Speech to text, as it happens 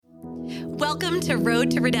Welcome to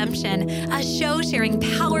Road to Redemption, a show sharing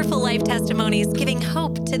powerful life testimonies, giving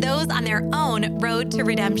hope to those on their own road to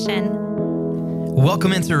redemption.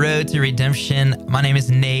 Welcome into Road to Redemption. My name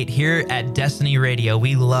is Nate. Here at Destiny Radio,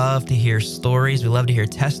 we love to hear stories. We love to hear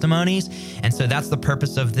testimonies. And so that's the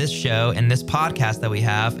purpose of this show and this podcast that we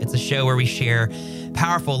have. It's a show where we share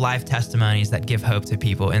powerful life testimonies that give hope to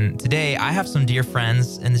people. And today I have some dear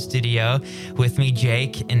friends in the studio with me,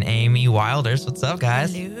 Jake and Aimee Wilders. What's up,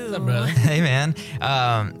 guys? Hello. What's up, brother? Hey, man.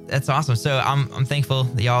 That's awesome. So I'm thankful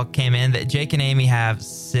that y'all came in. That Jake and Aimee have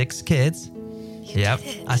 6 kids. Yep,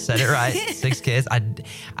 I said it right. 6 kids.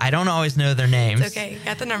 I don't always know their names. It's okay,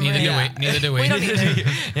 got the number. Neither do we. We don't either.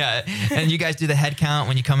 Yeah, and you guys do the head count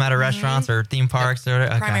when you come out of restaurants or theme parks or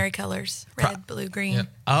okay. Primary colors, red, blue, green. Yep.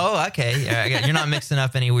 Oh, okay. Yeah, you're not mixing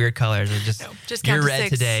up any weird colors. Or just Just you're count to red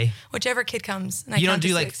 6. today. Whichever kid comes. And I You don't count do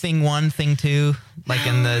to like 6. thing 1, thing 2, like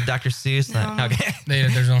in the Dr. Seuss. No. Okay. We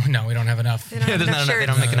don't have enough. They don't have There's enough not enough. They shirts.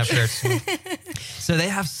 don't make enough shirts. So they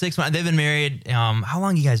have 6. They've been married. How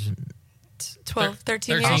long you guys? 12,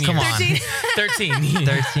 13 13 years. Oh, come on. 13. 13.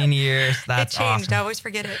 13 years. That's It changed. awesome. I always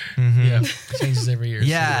forget it. Yeah, it changes every year.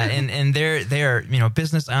 Yeah, So. and they're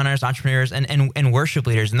business owners, entrepreneurs, and worship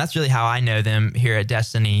leaders, and that's really how I know them here at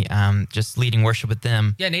Destiny. Just leading worship with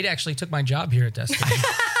them. Yeah, Nate actually took my job here at Destiny.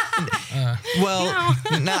 Well,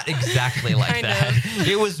 not exactly like Kind that.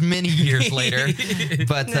 It was many years later,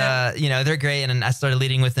 but they're great, and I started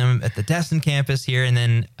leading with them at the Destin campus here, and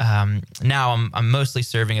then now I'm mostly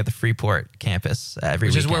serving at the Freeport campus every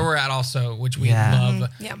Which weekend. is where we're at also, which we Yeah. love.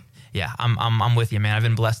 Yeah. Yeah, I'm with you, man. I've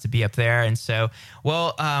been blessed to be up there, and so,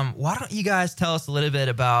 why don't you guys tell us a little bit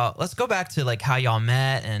about? Let's go back to like how y'all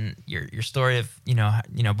met and your story of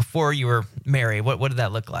before you were married. What did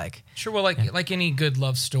that look like? Sure, well, like any good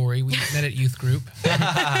love story, we met at youth group.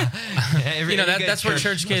 That's where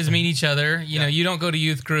church kids meet each other. You don't go to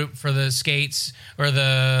youth group for the skates or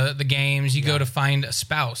the games. You go to find a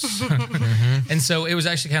spouse. And so it was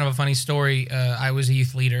actually kind of a funny story. I was a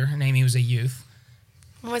youth leader, and Aimee was a youth.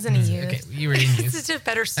 It wasn't a youth. Okay, you were in youth. This is just a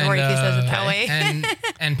better story if he says it that way.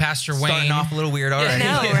 And Pastor Wayne. Starting off a little weird already. I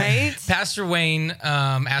know, right? Pastor Wayne,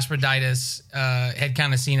 Asperiditis, had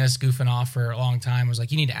kind of seen us goofing off for a long time. Was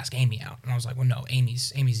like, you need to ask Aimee out. And I was like, well, no,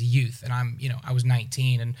 Amy's a youth. And I was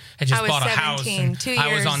 19 and had just bought a house. 17, 2 years.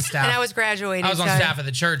 I was on staff. And I was graduating. I was on staff at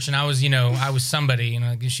the church, and I was somebody.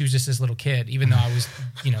 She was just this little kid, even though I was,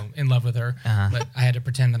 in love with her. Uh-huh. But I had to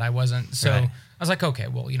pretend that I wasn't. So Right. I was like, okay,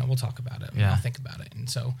 well, we'll talk about it. Yeah. I'll think about it. And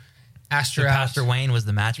so asked her So out. Pastor Wayne was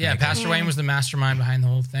the matchmaker. Yeah, Pastor Wayne was the mastermind behind the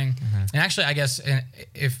whole thing. And actually, I guess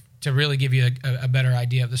if to really give you a better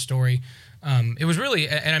idea of the story, it was really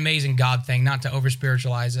an amazing God thing, not to over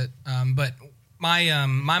spiritualize it. But my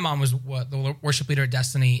mom was the worship leader at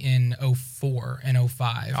Destiny in 2004 and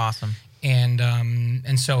 2005. Awesome.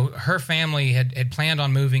 And so her family had planned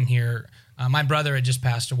on moving here. My brother had just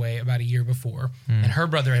passed away about a year before, and her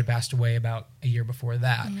brother had passed away about a year before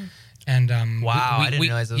that. And Wow, I didn't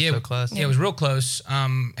realize it was so close. Yeah, it was real close.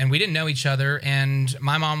 And we didn't know each other. And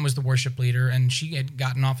my mom was the worship leader, and she had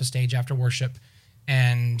gotten off a stage after worship,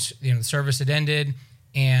 and the service had ended,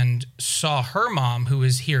 and saw her mom, who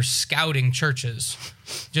was here scouting churches,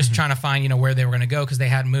 just trying to find where they were going to go because they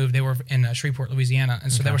hadn't moved. They were in Shreveport, Louisiana,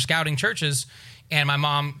 and so they were scouting churches. And my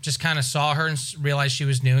mom just kind of saw her and realized she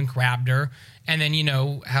was new and grabbed her. And then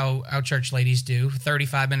how church ladies do.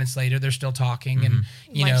 35 minutes later, they're still talking, and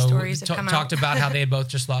Life stories have come talked out. about how they had both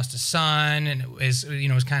just lost a son, and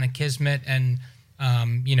it was kind of kismet. And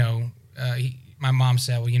my mom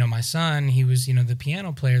said, well, my son, he was the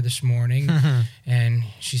piano player this morning, and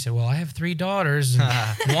she said, well, I have 3 daughters,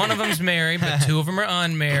 and one of them's married, but 2 of them are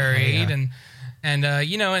unmarried, Yeah.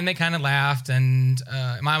 and they kind of laughed, and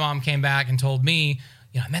my mom came back and told me,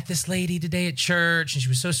 I met this lady today at church, and she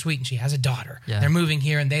was so sweet, and she has a daughter. Yeah. They're moving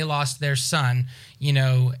here, and they lost their son,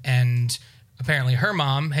 and apparently her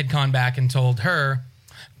mom had gone back and told her,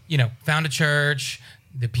 found a church,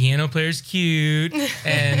 the piano player's cute,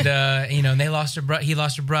 and they lost he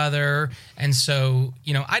lost her brother, and so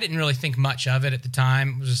I didn't really think much of it at the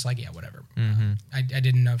time. It was just like, yeah, whatever. Mm-hmm. I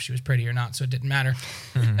didn't know if she was pretty or not, so it didn't matter.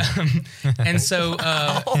 And so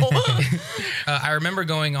I remember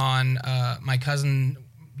going on. My cousin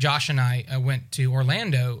Josh and I went to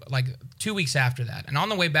Orlando like 2 weeks after that, and on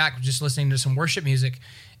the way back, just listening to some worship music,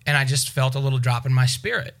 and I just felt a little drop in my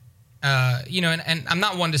spirit. And I'm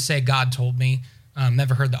not one to say God told me.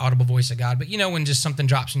 Never heard the audible voice of God, but when just something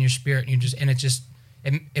drops in your spirit and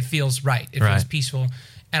it feels right. It feels peaceful.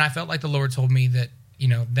 And I felt like the Lord told me that,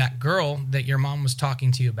 that girl that your mom was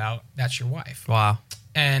talking to you about, that's your wife. Wow.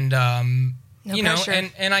 And No you know,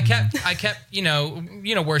 pressure. and I kept, you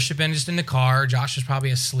know, worshiping just in the car. Josh was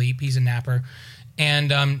probably asleep. He's a napper,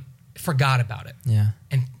 and forgot about it. Yeah.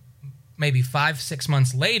 And maybe 5-6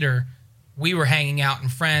 months later, we were hanging out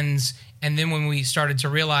and friends. And then when we started to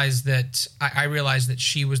realize that, I realized that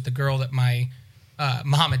she was the girl that my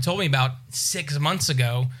mom had told me about 6 months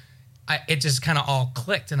ago. It just kind of all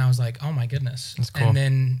clicked, and I was like, "Oh my goodness!" That's cool. And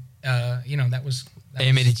then, that was.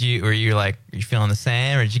 Aimee, were you like, are you feeling the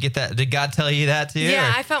same, or did you get that? Did God tell you that too? Yeah,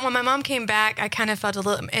 or? I felt when my mom came back, I kind of felt a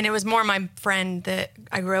little, and it was more my friend that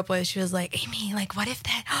I grew up with. She was like, Aimee, like, what if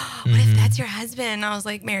that's your husband? And I was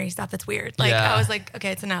like, Mary, stop, that's weird. Like, Yeah. I was like,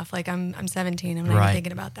 okay, it's enough. Like, I'm 17. I'm not even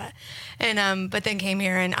thinking about that. And, but then came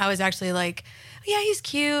here, and I was actually like, yeah, he's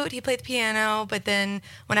cute. He played the piano. But then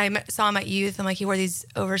when I saw him at youth, I'm like, he wore these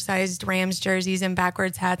oversized Rams jerseys and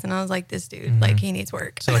backwards hats. And I was like, this dude, like, he needs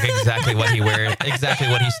work. So like exactly what he wears, exactly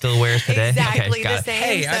what he still wears today. Exactly Okay, got the it.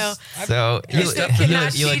 same. Hey, So you look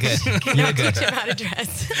good. You Cannot look good. teach him how to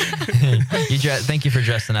dress. Thank you for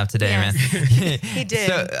dressing up today, Yes. man. He did.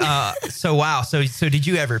 So wow. So did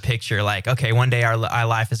you ever picture like, okay, one day our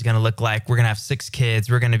life is going to look like we're going to have 6 kids,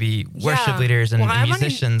 we're going to be worship Yeah. leaders and Well,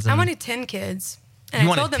 musicians. I and, wanted 10 kids. And You I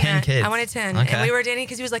wanted told them 10 that. kids? I wanted 10. Okay. And we were dating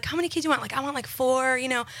because he was like, how many kids you want? Like, I want like 4, you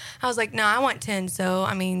know. I was like, no, I want 10. So,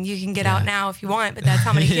 I mean, you can get out now if you want, but that's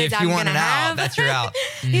how many kids if I'm you going want to it out, have. that's your out.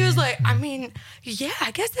 He was like, I mean, yeah,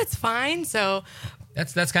 I guess that's fine. So,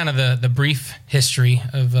 That's kind of the brief history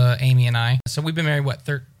of Aimee and I. So we've been married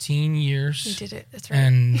 13 years. you did it. That's right.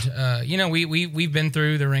 And we've been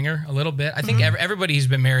through the ringer a little bit. I think everybody who's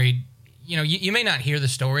been married, you may not hear the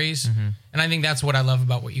stories, and I think that's what I love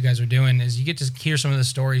about what you guys are doing is you get to hear some of the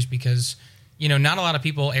stories because not a lot of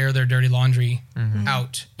people air their dirty laundry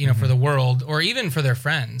out, for the world or even for their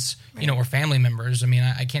friends, or family members. I mean,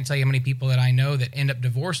 I can't tell you how many people that I know that end up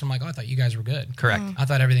divorced. I'm like, oh, I thought you guys were good. Correct. I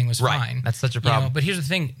thought everything was Right. fine. That's such a problem. But here's the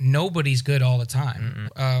thing: nobody's good all the time.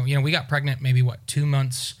 We got pregnant maybe 2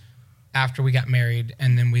 months after we got married,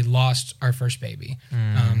 and then we lost our first baby,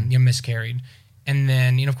 miscarried. And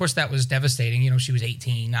then, of course, that was devastating. She was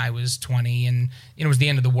 18, I was 20, and it was the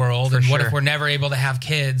end of the world. For and what sure. if we're never able to have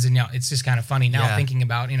kids? And it's just kind of funny now thinking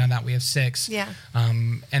about that we have 6. Yeah.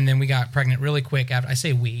 And then we got pregnant really quick after. I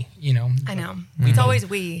say we, I know. It's always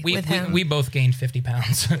we with him. we both gained 50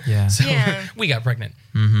 pounds. Yeah. So Yeah. we got pregnant.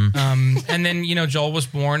 And then Joel was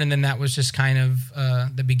born, and then that was just kind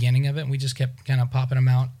of the beginning of it. And we just kept kind of popping them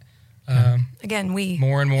out. Again, we.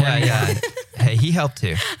 More and more. Yeah, and more. yeah. Hey, he helped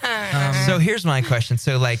too. So here's my question.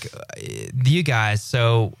 So like you guys,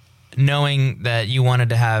 so knowing that you wanted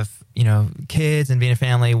to have, kids and being a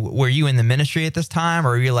family, were you in the ministry at this time,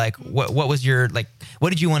 or were you like, what was your, like, what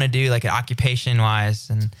did you want to do, like occupation wise?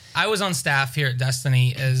 And I was on staff here at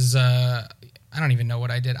Destiny as, I don't even know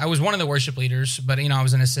what I did. I was one of the worship leaders, but I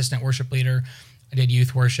was an assistant worship leader. I did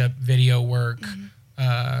youth worship, video work.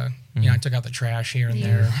 I took out the trash here and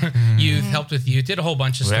there. Youth, helped with youth, did a whole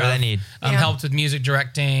bunch of whatever stuff. they need. Helped with music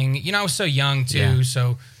directing. I was so young too,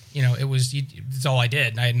 so it's all I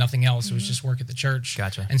did. I had nothing else. It was just work at the church.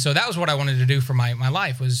 Gotcha. And so that was what I wanted to do for my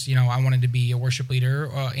life was, I wanted to be a worship leader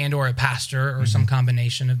and or a pastor or some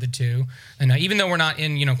combination of the two. And even though we're not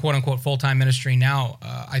in, quote unquote full-time ministry now,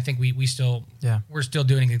 I think we're still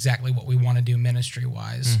doing exactly what we want to do ministry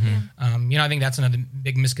wise. I think that's another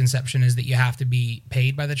big misconception is that you have to be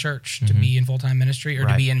paid by the church to be in full-time ministry or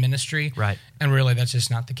to be in ministry. Right. And really that's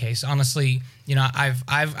just not the case. Honestly,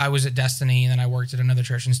 I was at Destiny and then I worked at another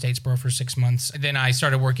church in Statesboro for 6 months. Then I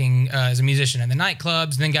started working as a musician in the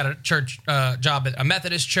nightclubs, and then got a church job at a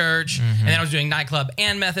Methodist church, and then I was doing nightclub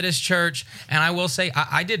and Methodist church. And I will say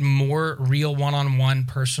I did more real one-on-one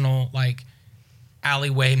personal like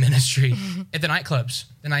alleyway ministry at the nightclubs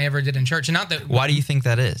than I ever did in church. And not that Why do you think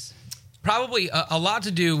that is? probably a lot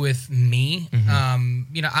to do with me.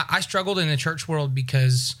 I struggled in the church world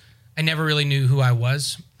because I never really knew who I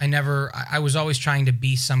was. I was always trying to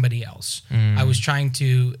be somebody else. I was trying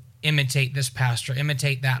to imitate this pastor,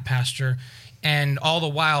 imitate that pastor, and all the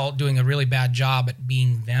while doing a really bad job at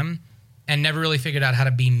being them and never really figured out how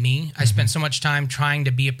to be me. I spent so much time trying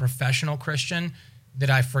to be a professional Christian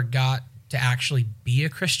that I forgot to actually be a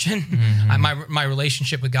Christian. My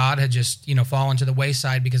relationship with God had just, fallen to the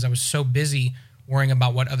wayside because I was so busy worrying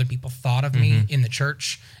about what other people thought of me in the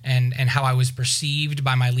church and how I was perceived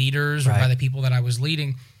by my leaders or by the people that I was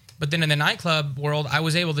leading. But then in the nightclub world, I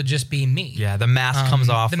was able to just be me. Yeah, the mask comes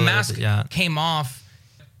off. The mask came off.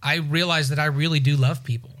 I realized that I really do love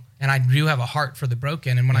people And I do have a heart for the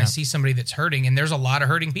broken. And when I see somebody that's hurting, and there's a lot of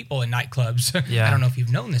hurting people in nightclubs. I don't know if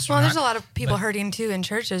you've known this or not. Well, there's a lot of people hurting too in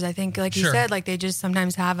churches. I think, like you said, like they just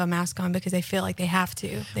sometimes have a mask on because they feel like they have to.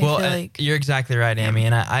 They feel like, you're exactly right, Aimee.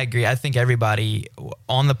 And I agree. I think everybody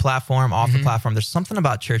on the platform, off the platform, there's something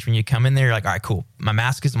about church when you come in there, you're like, all right, cool.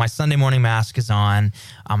 My Sunday morning mask is on.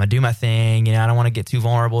 I'm going to do my thing. I don't want to get too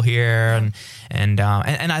vulnerable here. And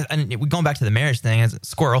going back to the marriage thing, as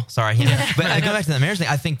squirrel, sorry. But going back to the marriage thing,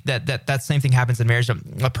 I think that same thing happens in marriage.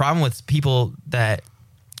 A problem with people that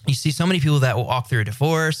you see so many people that will walk through a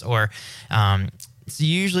divorce or it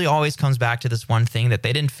usually always comes back to this one thing that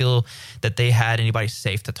they didn't feel that they had anybody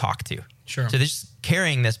safe to talk to. Sure. So they're just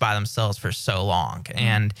carrying this by themselves for so long.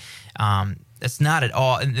 And it's not at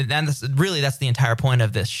all. And that's the entire point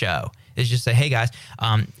of this show is just say, hey guys,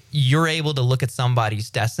 you're able to look at somebody's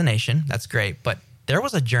destination. That's great. But there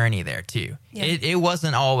was a journey there too. Yeah. It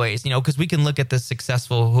wasn't always, because we can look at the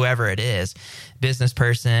successful, whoever it is, business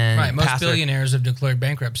person, right? Most pastor. Billionaires have declared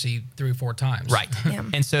bankruptcy 3 or 4 times, right? Yeah.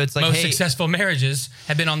 And so it's like most successful marriages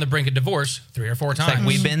have been on the brink of divorce 3 or 4 times. Like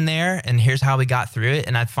we've been there, and here's how we got through it,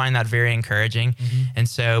 and I find that very encouraging. And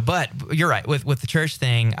so, but you're right with the church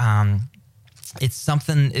thing. It's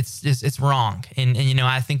something. It's wrong, and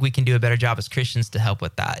I think we can do a better job as Christians to help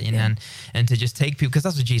with that, and to just take people, because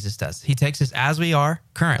that's what Jesus does. He takes us as we are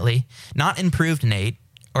currently, not improved, Nate,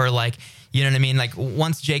 or like you know what I mean. Like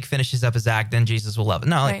once Jake finishes up his act, then Jesus will love it.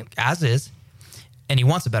 No, like as is, and He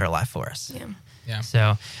wants a better life for us. Yeah.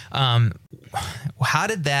 So, what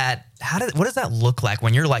does that look like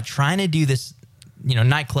when you're like trying to do this,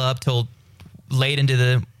 nightclub till late into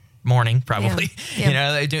the morning, probably,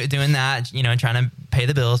 doing that, and trying to pay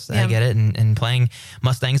the bills. I get it. And playing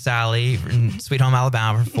Mustang Sally and Sweet Home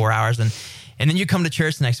Alabama for 4 hours. And then you come to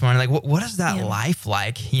church the next morning, like, what is that life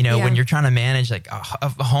like, when you're trying to manage like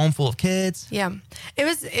a home full of kids? Yeah. It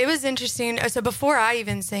was interesting. So before I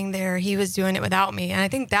even sang there, he was doing it without me. And I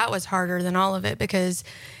think that was harder than all of it because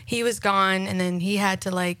he was gone and then he had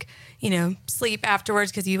to sleep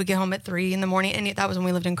afterwards because he would get home at 3 a.m. And that was when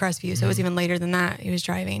we lived in Crestview. So it was even later than that. He was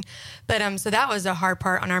driving. But so that was a hard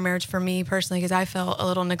part on our marriage for me personally because I felt a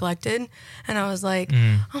little neglected. And I was like,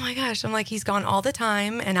 oh my gosh, I'm like, he's gone all the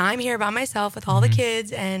time and I'm here by myself with all the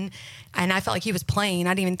kids. And I felt like he was playing. I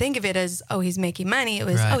didn't even think of it as, he's making money. It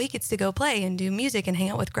was, he gets to go play and do music and hang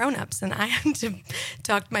out with grownups. And I had to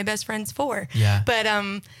talk to my best friends for. Yeah. But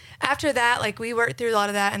after that, we worked through a lot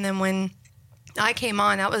of that. And then when I came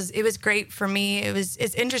on, it was great for me.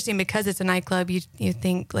 It's interesting because it's a nightclub. You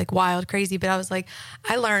think like wild, crazy, but I was like,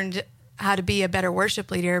 I learned how to be a better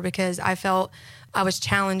worship leader because I felt I was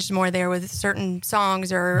challenged more there with certain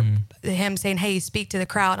songs or him saying, hey, speak to the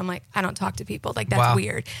crowd. I'm like, I don't talk to people. Like that's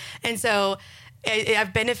weird. And so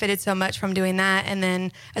I've benefited so much from doing that. And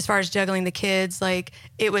then as far as juggling the kids,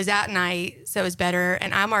 it was at night, so it was better.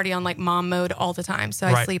 And I'm already on mom mode all the time. So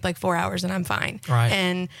I sleep 4 hours and I'm fine. Right.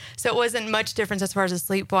 And so it wasn't much difference as far as the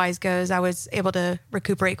sleep wise goes. I was able to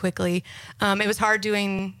recuperate quickly. It was hard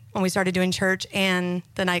when we started doing church and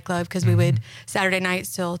the nightclub because we would Saturday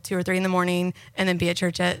nights till 2 or 3 in the morning and then be at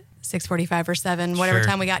church at 6:45 or 7, whatever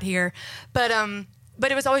time we got here. But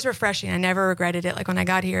it was always refreshing. I never regretted it. When I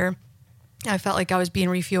got here, I felt like I was being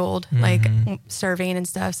refueled, serving and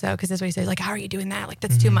stuff. So, because that's what he says, how are you doing that?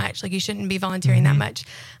 That's too much. You shouldn't be volunteering that much.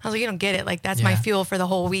 I was like, you don't get it. That's my fuel for the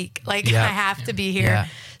whole week. I have to be here. Yeah.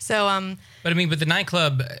 So, but the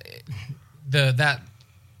nightclub, that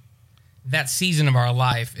season of our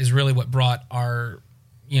life is really what brought our,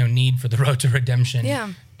 need for the road to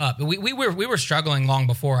redemption. Up. We were struggling long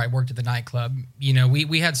before I worked at the nightclub.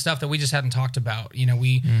 We had stuff that we just hadn't talked about.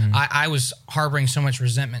 I was harboring so much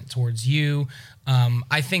resentment towards you.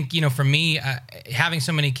 I think, for me, having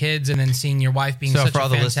so many kids and then seeing your wife being such a fantastic mom. So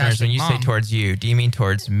for all the listeners, when you say towards you, do you mean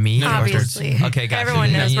towards me? Obviously. Okay, gotcha.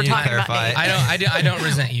 Everyone knows we're talking about Nate. I don't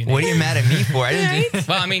resent you, Nate. What are you mad at me for? I didn't do.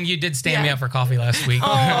 Well, you did stand me up for coffee last week.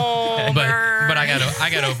 Oh, but I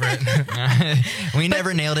got over it. We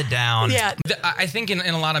never nailed it down. Yeah. I think in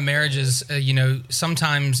a lot of marriages,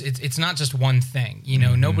 sometimes it's not just one thing.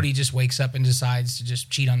 Nobody just wakes up and decides to just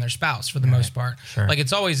cheat on their spouse for the most part. Sure.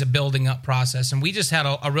 It's always a building up process. And we just had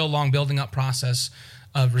a real long building up process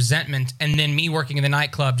of resentment, and then me working in the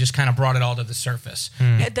nightclub just kind of brought it all to the surface.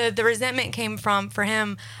 The resentment came from, for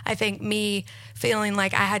him, I think, me feeling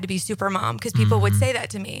like I had to be super mom because people would say that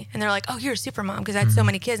to me and they're like, oh, you're a super mom because I had so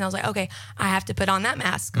many kids. And I was like, okay, I have to put on that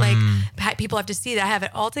mask. People have to see that I have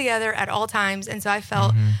it all together at all times. And so I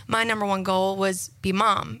felt my number one goal was be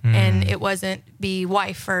mom and it wasn't be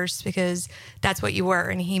wife first because that's what you were.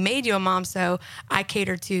 And he made you a mom. So I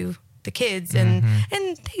catered to the kids, and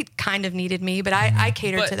they kind of needed me, but I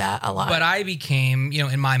catered to that a lot. But I became,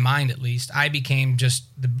 in my mind at least, I became just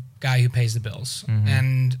the guy who pays the bills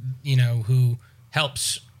and, who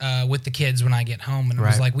helps with the kids when I get home. And it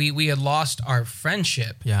was like we had lost our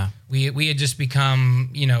friendship. Yeah. We had just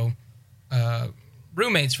become,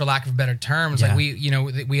 roommates, for lack of better terms. Like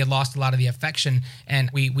we had lost a lot of the affection, and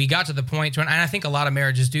we got to the point and I think a lot of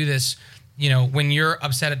marriages do this, when you're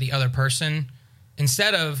upset at the other person,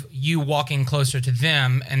 instead of you walking closer to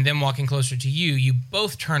them and them walking closer to you, you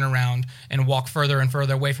both turn around and walk further and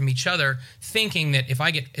further away from each other, thinking that if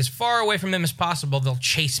I get as far away from them as possible, they'll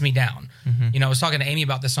chase me down. I was talking to Aimee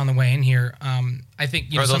about this on the way in here. I think,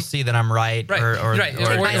 or they'll see that I'm right, or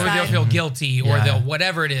they'll feel guilty, or they'll,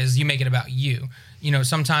 whatever it is, you make it about you.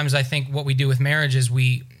 Sometimes I think what we do with marriage is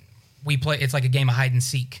we play, it's like a game of hide and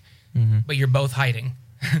seek, but you're both hiding.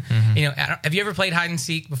 Have you ever played hide and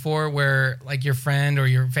seek before, where like your friend or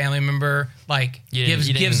your family member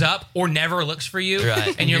gives up or never looks for you,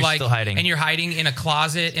 and you're like still hiding, and you're hiding in a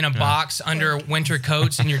closet in a box under winter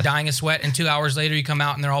coats, and you're dying of sweat, and 2 hours later you come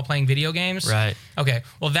out and they're all playing video games. Right. Okay.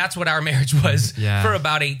 Well, that's what our marriage was for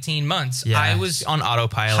about 18 months. I was on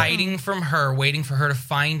autopilot, hiding from her, waiting for her to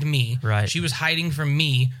find me. Right. She was hiding from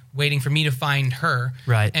me, waiting for me to find her.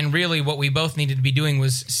 Right. And really, what we both needed to be doing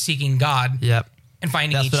was seeking God. Yep. And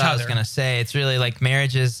finding each other. That's what I was going to say. It's really like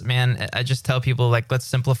marriages, man. I just tell people, like, let's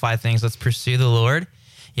simplify things. Let's pursue the Lord.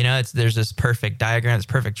 There's this perfect diagram, this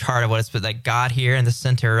perfect chart of what it's, but like God here in the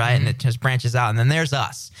center, right? And it just branches out, and then there's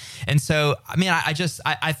us. And so, I mean,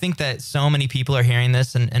 I think that so many people are hearing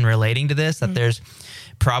this and relating to this, that there's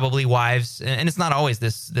probably wives, and it's not always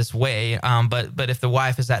this way, but if the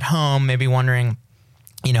wife is at home, maybe wondering,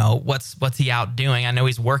 what's he out doing? I know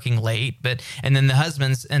he's working late, and then the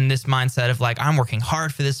husband's in this mindset of like, I'm working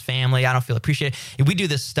hard for this family. I don't feel appreciated. We do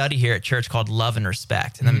this study here at church called Love and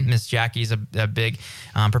Respect. And then Miss Jackie's a big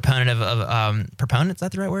proponent of proponent. Is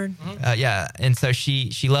that the right word? Yeah. And so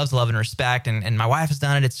she loves love and respect, and my wife has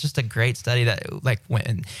done it. It's just a great study that like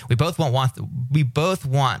when we both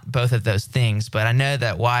want both of those things. But I know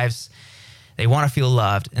that wives, they want to feel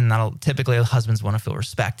loved, and typically husbands want to feel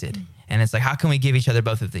respected. And it's like, how can we give each other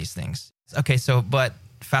both of these things? Okay, but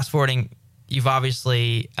fast forwarding, you've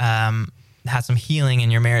obviously had some healing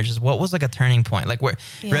in your marriages. What was like a turning point? Like road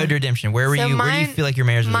to redemption, where were you? Where do you feel like your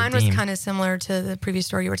marriage was redeemed? Mine was kind of similar to the previous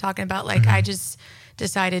story you were talking about. Like I just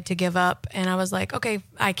decided to give up, and I was like, okay,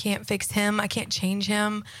 I can't fix him. I can't change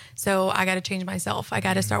him. So I got to change myself. I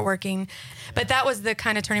got to start working. But that was the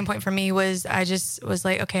kind of turning point for me. Was I just was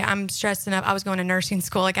like, okay, I'm stressed enough. I was going to nursing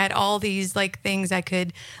school. Like I had all these like things I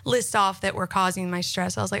could list off that were causing my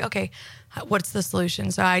stress. I was like, okay, what's the solution?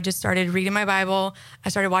 So I just started reading my Bible. I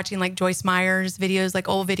started watching like Joyce Meyer's videos, like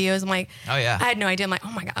old videos. I'm like, oh yeah, I had no idea. I'm like,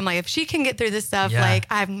 oh my God. I'm like, if she can get through this stuff, like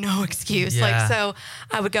I have no excuse. Like, so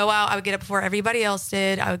I would go out, I would get up before everybody else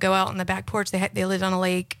did. I would go out on the back porch. They lived on a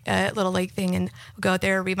lake, little lake thing, and would go out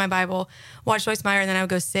there, read my Bible, watch Joyce Meyer, and then I would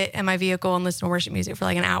go sit in my vehicle and listen to worship music for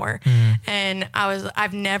like an hour. And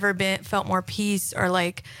I've never felt more peace, or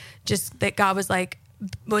like just that God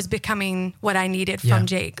was becoming what I needed from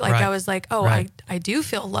Jake. Like I was like, oh, I do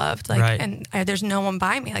feel loved. Like, and there's no one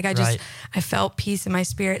by me. Like I felt peace in my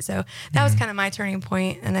spirit. So that was kind of my turning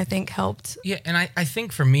point, and I think helped. Yeah. And I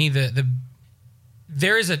think for me,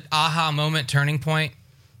 there is an aha moment turning point,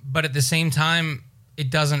 but at the same time,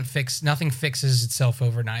 nothing fixes itself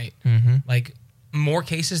overnight. Like more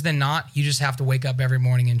cases than not, you just have to wake up every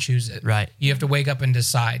morning and choose it. Right. You have to wake up and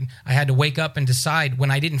decide. I had to wake up and decide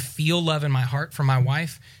when I didn't feel love in my heart for my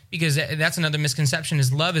wife, because that's another misconception,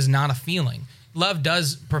 is love is not a feeling. Love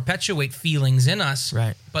does perpetuate feelings in us,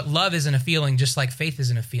 but love isn't a feeling, just like faith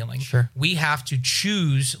isn't a feeling. Sure. We have to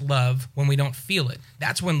choose love when we don't feel it.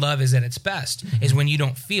 That's when love is at its best, is when you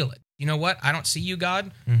don't feel it. You know what? I don't see you,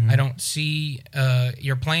 God. I don't see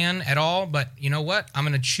your plan at all. But you know what? I'm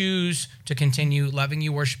going to choose to continue loving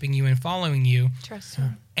you, worshiping you, and following you. Trust you.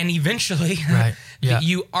 And eventually,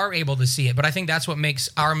 you are able to see it. But I think that's what makes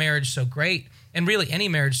our marriage so great, and really any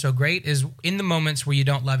marriage so great, is in the moments where you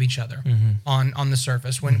don't love each other on the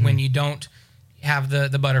surface, when you don't have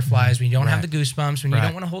the butterflies, when you don't have the goosebumps, when you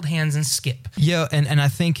don't want to hold hands and skip. Yeah, and I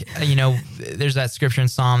think, there's that scripture in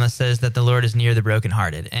Psalm that says that the Lord is near the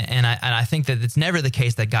brokenhearted. And I think that it's never the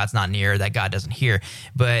case that God's not near, that God doesn't hear,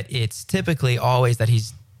 but it's typically always that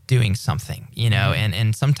he's doing something,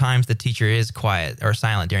 and sometimes the teacher is quiet or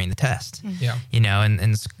silent during the test,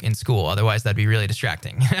 in school. Otherwise that'd be really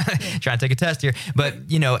distracting. Trying to take a test here. But,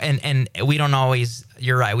 and we don't always,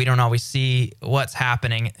 you're right, we don't always see what's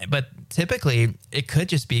happening, but typically it could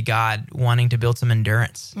just be God wanting to build some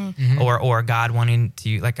endurance or God wanting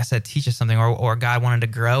to, like I said, teach us something, or God wanted to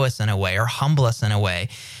grow us in a way or humble us in a way.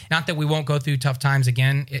 Not that we won't go through tough times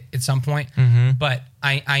again at some point, but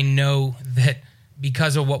I know that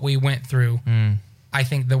because of what we went through, I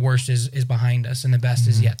think the worst is behind us and the best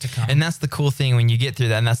is yet to come. And that's the cool thing when you get through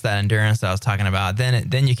that, and that's that endurance that I was talking about.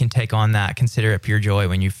 Then you can take on that, consider it pure joy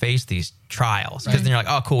when you face these trials, because then you're like,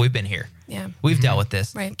 oh, cool, we've been here. Yeah, we've dealt with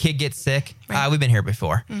this. Right. Kid gets sick. Right. We've been here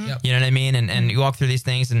before. Yep. You know what I mean? And you walk through these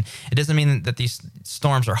things, and it doesn't mean that these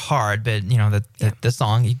storms are hard, but the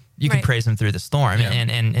song, you can praise him through the storm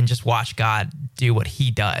and just watch God do what he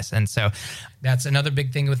does. And so that's another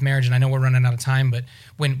big thing with marriage. And I know we're running out of time, but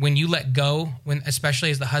when you let go,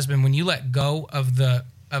 especially as the husband, when you let go of the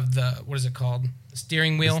what is it called? The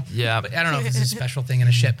steering wheel. Yeah. But I don't know if it's a special thing in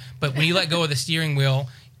a ship, but when you let go of the steering wheel,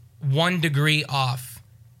 1 degree off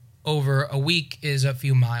over a week is a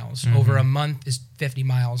few miles. Over a month is 50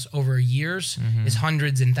 miles. Over years is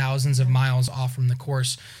hundreds and thousands of miles off from the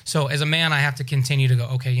course. So as a man, I have to continue to go,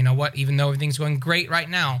 okay, you know what? Even though everything's going great right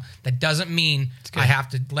now, that doesn't mean I have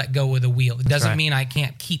to let go of the wheel. It doesn't mean I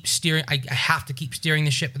can't keep steering. I have to keep steering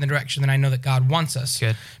the ship in the direction that I know that God wants us.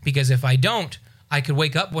 Good. Because if I don't, I could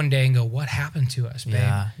wake up one day and go, what happened to us,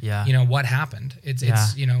 babe? Yeah. What happened? It's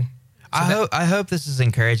So I hope this is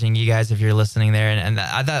encouraging you guys if you're listening there, and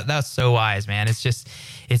I thought that's so wise, man.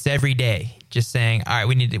 It's every day just saying, all right,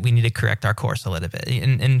 we need to correct our course a little bit,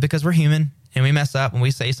 and because we're human and we mess up and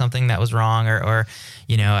we say something that was wrong or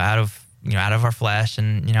out of our flesh,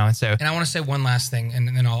 and so. And I want to say one last thing, and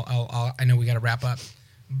then I'll I know we got to wrap up,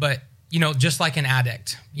 but just like an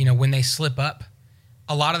addict, when they slip up,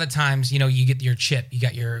 a lot of the times you get your chip, you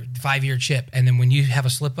got your 5-year chip, and then when you have a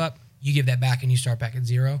slip up, you give that back and you start back at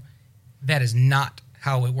zero. That is not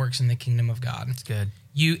how it works in the kingdom of God. It's good.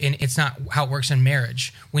 And it's not how it works in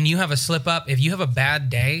marriage. When you have a slip up, if you have a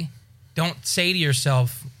bad day, don't say to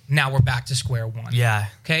yourself, now we're back to square one. Yeah.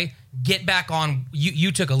 Okay? Get back on.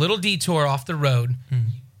 You took a little detour off the road,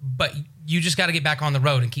 but you just got to get back on the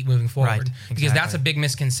road and keep moving forward. Right. Exactly. Because that's a big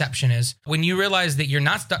misconception is when you realize that you're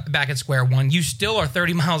not back at square one, you still are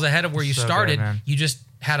 30 miles ahead of where you started. Good, you just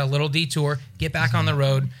had a little detour, get back on the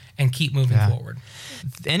road and keep moving forward.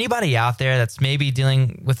 Anybody out there that's maybe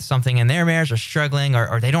dealing with something in their marriage or struggling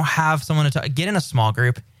or they don't have someone to talk, get in a small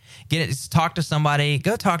group. Talk to somebody.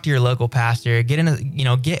 Go talk to your local pastor. Get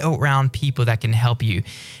around people that can help you,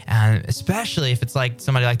 especially if it's like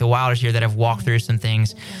somebody like the Wilders here that have walked through some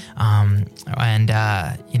things,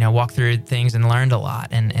 walked through things and learned a lot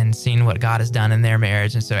and seen what God has done in their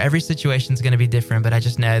marriage. And so every situation is going to be different, but I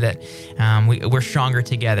just know that we're stronger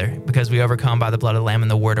together because we overcome by the blood of the Lamb and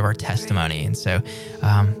the word of our testimony. And so,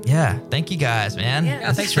 thank you guys, man.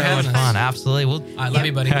 Yeah, thanks for having us. Fun. Absolutely. I love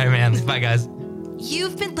you, buddy. All right, man. Bye, guys.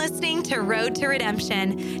 You've been listening to Road to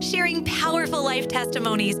Redemption, sharing powerful life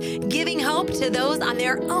testimonies, giving hope to those on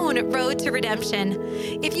their own road to redemption.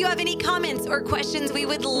 If you have any comments or questions, we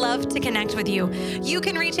would love to connect with you. You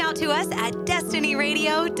can reach out to us at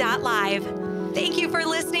destinyradio.live. Thank you for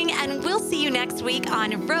listening, and we'll see you next week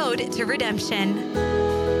on Road to Redemption.